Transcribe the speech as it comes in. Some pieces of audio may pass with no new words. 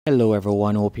Hello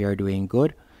everyone, hope you are doing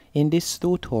good. In this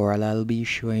tutorial, I'll be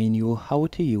showing you how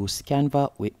to use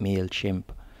Canva with Mailchimp.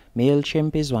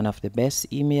 Mailchimp is one of the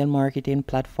best email marketing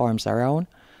platforms around,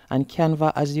 and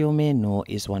Canva, as you may know,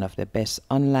 is one of the best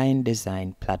online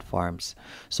design platforms.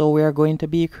 So we are going to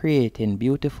be creating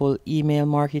beautiful email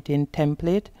marketing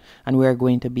template, and we are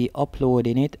going to be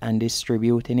uploading it and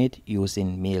distributing it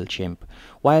using Mailchimp.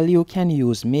 While you can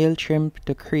use Mailchimp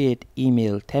to create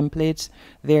email templates,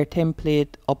 their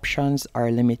template options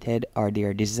are limited or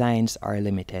their designs are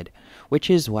limited, which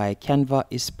is why Canva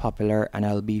is popular, and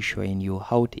I'll be showing you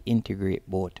how to integrate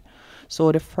both. So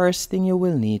the first thing you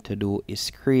will need to do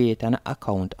is create an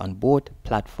account on both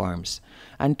platforms.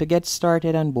 And to get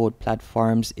started on both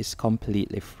platforms is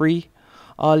completely free.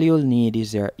 All you'll need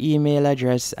is your email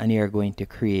address and you're going to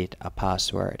create a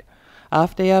password.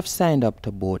 After you have signed up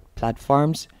to both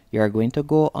platforms, you're going to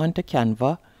go onto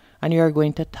Canva and you're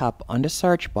going to tap on the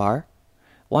search bar.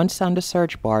 Once on the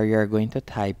search bar, you're going to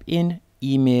type in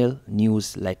email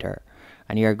newsletter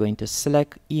and you're going to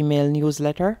select email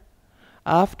newsletter.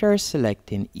 After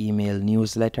selecting email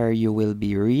newsletter, you will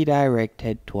be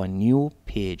redirected to a new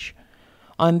page.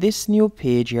 On this new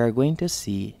page, you are going to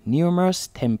see numerous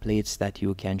templates that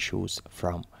you can choose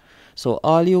from. So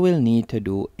all you will need to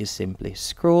do is simply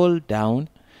scroll down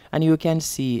and you can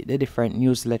see the different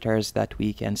newsletters that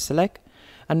we can select.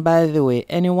 And by the way,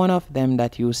 any one of them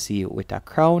that you see with a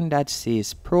crown that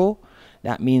says Pro,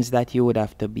 that means that you would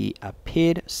have to be a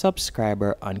paid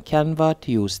subscriber on Canva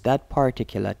to use that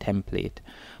particular template.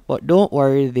 But don't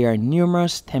worry, there are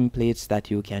numerous templates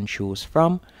that you can choose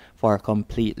from for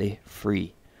completely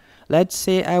free. Let's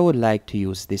say I would like to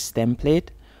use this template.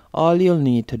 All you'll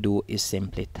need to do is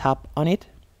simply tap on it.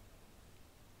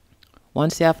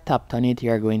 Once you have tapped on it,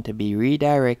 you're going to be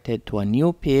redirected to a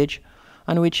new page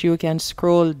on which you can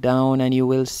scroll down and you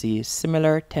will see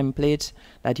similar templates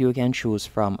that you can choose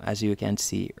from, as you can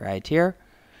see right here.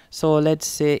 So let's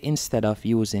say instead of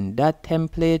using that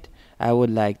template, I would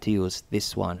like to use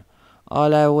this one.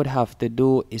 All I would have to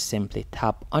do is simply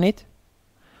tap on it.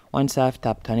 Once I've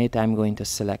tapped on it, I'm going to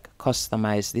select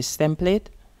customize this template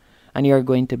and you're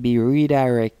going to be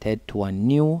redirected to a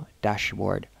new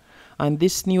dashboard. On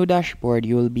this new dashboard,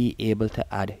 you will be able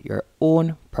to add your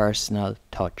own personal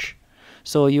touch.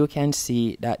 So you can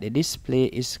see that the display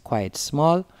is quite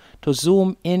small. To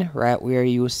zoom in right where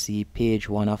you see page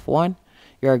 1 of 1,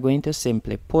 you are going to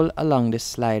simply pull along the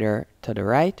slider to the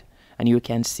right and you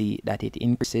can see that it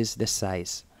increases the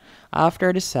size.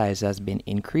 After the size has been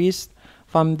increased,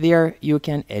 from there you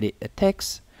can edit the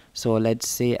text. So let's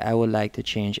say I would like to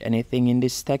change anything in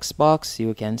this text box.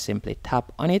 You can simply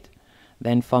tap on it.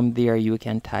 Then from there you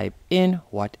can type in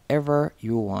whatever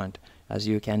you want. As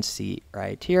you can see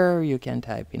right here, you can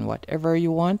type in whatever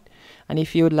you want. And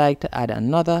if you would like to add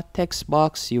another text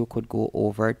box, you could go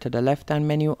over to the left hand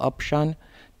menu option,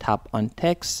 tap on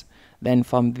text. Then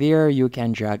from there, you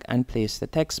can drag and place the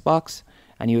text box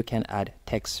and you can add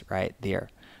text right there.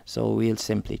 So we'll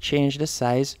simply change the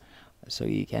size. So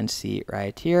you can see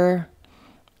right here.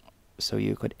 So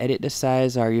you could edit the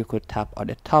size or you could tap on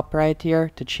the top right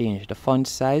here to change the font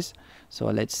size. So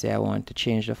let's say I want to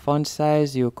change the font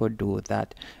size, you could do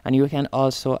that. And you can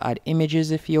also add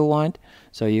images if you want.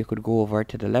 So you could go over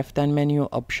to the left hand menu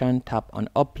option, tap on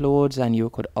uploads and you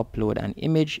could upload an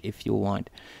image if you want.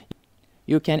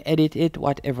 You can edit it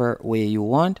whatever way you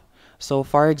want. So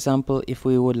for example, if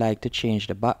we would like to change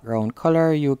the background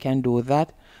color, you can do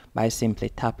that by simply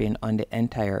tapping on the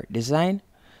entire design.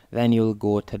 Then you'll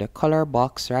go to the color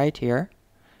box right here.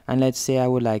 And let's say I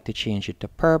would like to change it to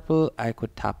purple. I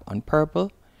could tap on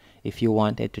purple. If you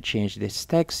wanted to change this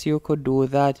text, you could do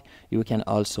that. You can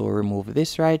also remove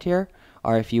this right here.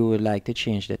 Or if you would like to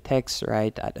change the text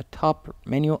right at the top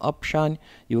menu option,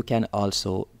 you can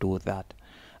also do that.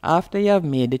 After you have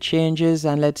made the changes,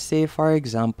 and let's say for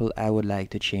example, I would like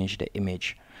to change the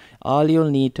image. All you'll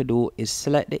need to do is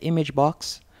select the image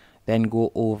box. Then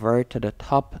go over to the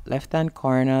top left hand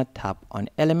corner, tap on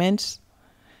elements.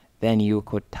 Then you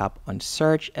could tap on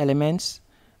search elements.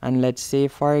 And let's say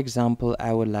for example,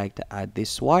 I would like to add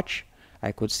this watch.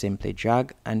 I could simply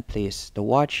drag and place the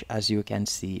watch, as you can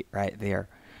see right there.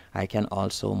 I can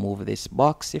also move this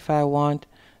box if I want.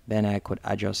 Then I could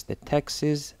adjust the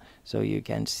texts. So you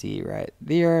can see right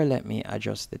there. Let me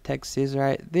adjust the texts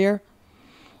right there.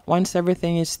 Once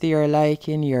everything is to your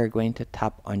liking, you're going to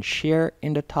tap on share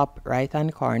in the top right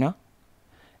hand corner.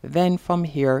 Then from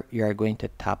here, you're going to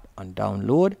tap on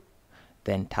download.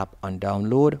 Then tap on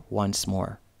download once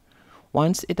more.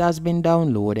 Once it has been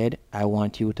downloaded, I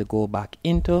want you to go back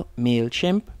into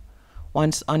Mailchimp.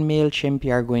 Once on Mailchimp,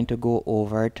 you are going to go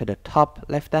over to the top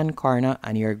left hand corner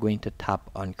and you are going to tap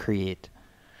on create.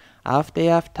 After you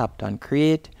have tapped on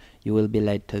create, you will be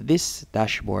led to this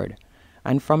dashboard.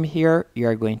 And from here, you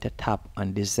are going to tap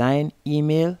on design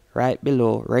email. Right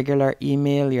below regular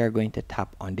email, you are going to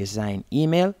tap on design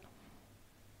email.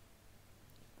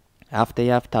 After you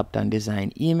have tapped on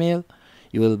design email,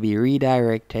 you will be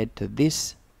redirected to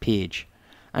this page.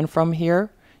 And from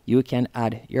here, you can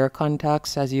add your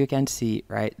contacts. As you can see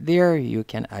right there, you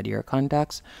can add your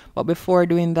contacts. But before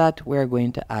doing that, we're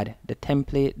going to add the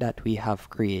template that we have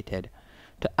created.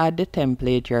 To add the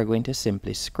template, you're going to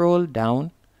simply scroll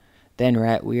down. Then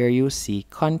right where you see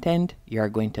content, you're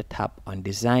going to tap on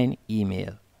design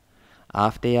email.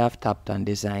 After you have tapped on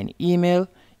design email,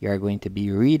 you're going to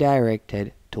be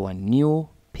redirected to a new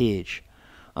page.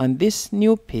 On this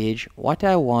new page, what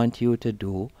I want you to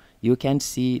do, you can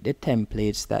see the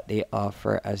templates that they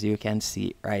offer, as you can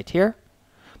see right here.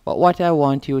 But what I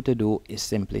want you to do is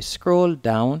simply scroll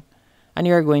down and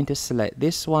you're going to select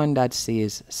this one that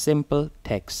says simple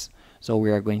text. So we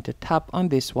are going to tap on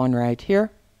this one right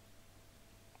here.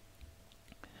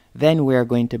 Then we are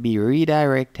going to be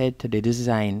redirected to the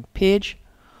design page.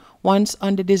 Once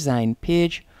on the design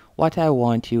page, what I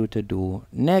want you to do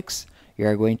next,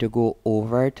 you're going to go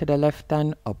over to the left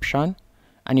hand option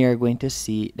and you're going to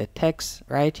see the text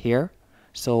right here.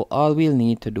 So all we'll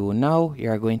need to do now,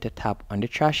 you're going to tap on the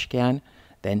trash can,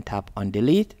 then tap on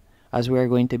delete, as we're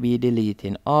going to be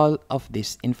deleting all of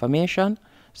this information.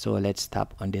 So let's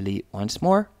tap on delete once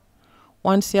more.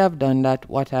 Once you have done that,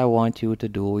 what I want you to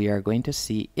do, we are going to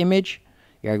see image.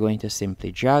 You are going to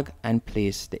simply drag and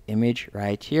place the image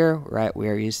right here, right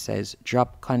where it says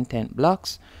drop content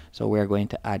blocks. So we're going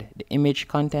to add the image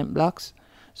content blocks.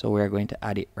 So we're going to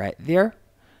add it right there.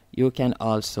 You can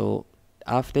also,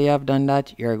 after you have done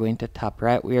that, you're going to tap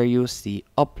right where you see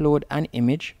upload an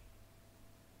image.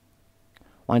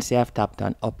 Once you have tapped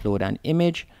on upload an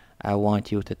image, I want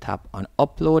you to tap on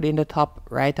upload in the top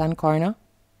right hand corner.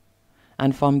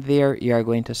 And from there, you are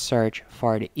going to search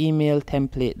for the email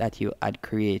template that you had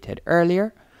created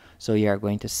earlier. So you are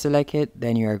going to select it,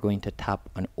 then you are going to tap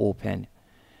on open.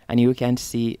 And you can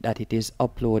see that it is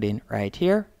uploading right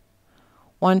here.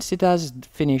 Once it has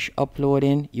finished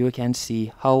uploading, you can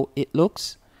see how it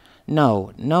looks. Now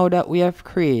that we have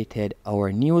created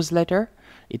our newsletter,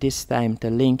 it is time to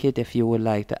link it if you would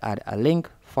like to add a link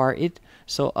for it.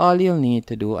 So all you'll need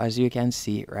to do, as you can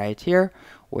see right here,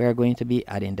 we're going to be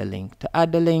adding the link. To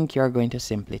add the link, you're going to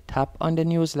simply tap on the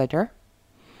newsletter.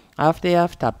 After you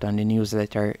have tapped on the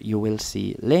newsletter, you will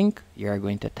see link. You're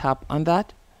going to tap on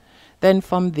that. Then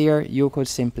from there, you could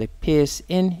simply paste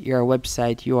in your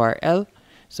website URL.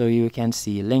 So you can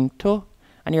see link to,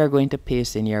 and you're going to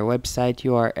paste in your website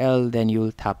URL, then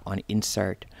you'll tap on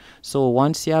insert. So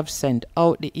once you have sent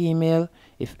out the email,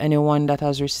 if anyone that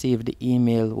has received the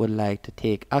email would like to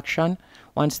take action,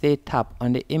 once they tap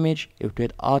on the image, it will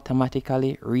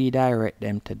automatically redirect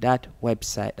them to that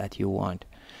website that you want.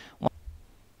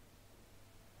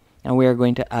 And we are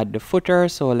going to add the footer,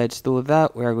 so let's do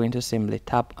that. We are going to simply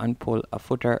tap and pull a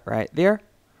footer right there.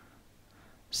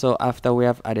 So after we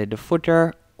have added the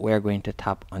footer, we are going to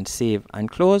tap on save and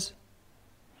close.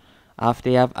 After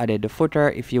you have added the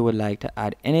footer, if you would like to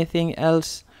add anything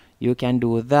else, you can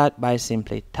do that by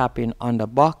simply tapping on the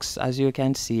box, as you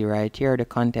can see right here, the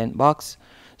content box.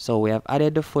 So we have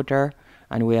added the footer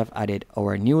and we have added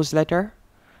our newsletter.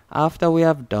 After we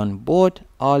have done both,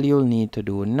 all you'll need to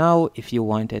do now, if you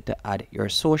wanted to add your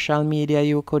social media,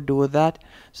 you could do that.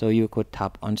 So you could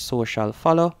tap on social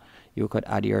follow. You could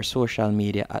add your social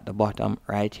media at the bottom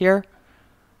right here,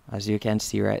 as you can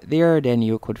see right there. Then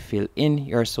you could fill in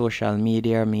your social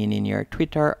media, meaning your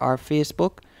Twitter or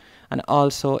Facebook. And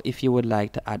also, if you would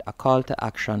like to add a call to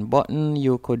action button,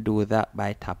 you could do that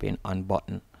by tapping on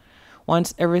button.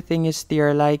 Once everything is to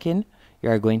your liking, you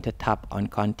are going to tap on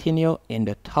continue in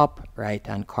the top right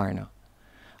hand corner.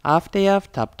 After you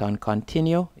have tapped on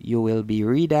continue, you will be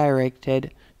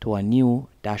redirected to a new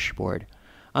dashboard.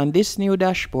 On this new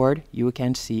dashboard, you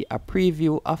can see a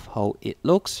preview of how it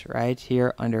looks right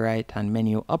here on the right hand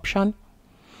menu option.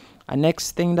 And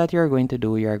next thing that you're going to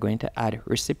do, you're going to add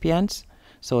recipients.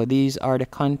 So these are the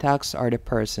contacts or the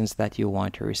persons that you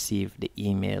want to receive the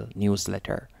email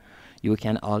newsletter. You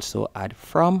can also add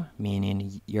from,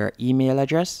 meaning your email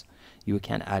address. You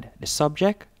can add the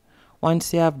subject.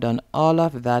 Once you have done all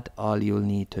of that, all you'll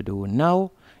need to do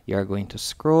now, you're going to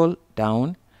scroll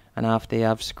down. And after you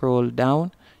have scrolled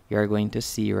down, you're going to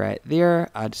see right there,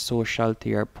 add social to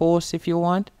your post if you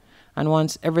want. And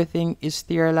once everything is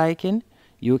to your liking,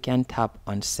 you can tap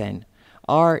on send.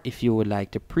 Or if you would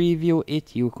like to preview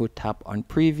it, you could tap on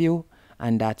preview.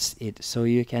 and that's it. So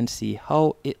you can see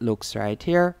how it looks right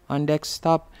here on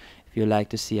desktop. If you like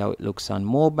to see how it looks on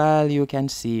mobile, you can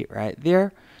see right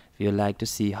there. If you like to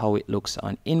see how it looks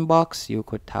on inbox, you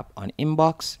could tap on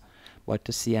inbox. But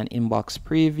to see an inbox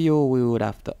preview, we would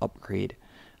have to upgrade.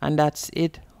 And that's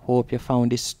it. Hope you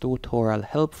found this tutorial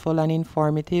helpful and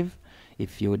informative.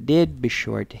 If you did, be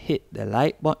sure to hit the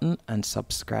like button and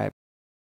subscribe.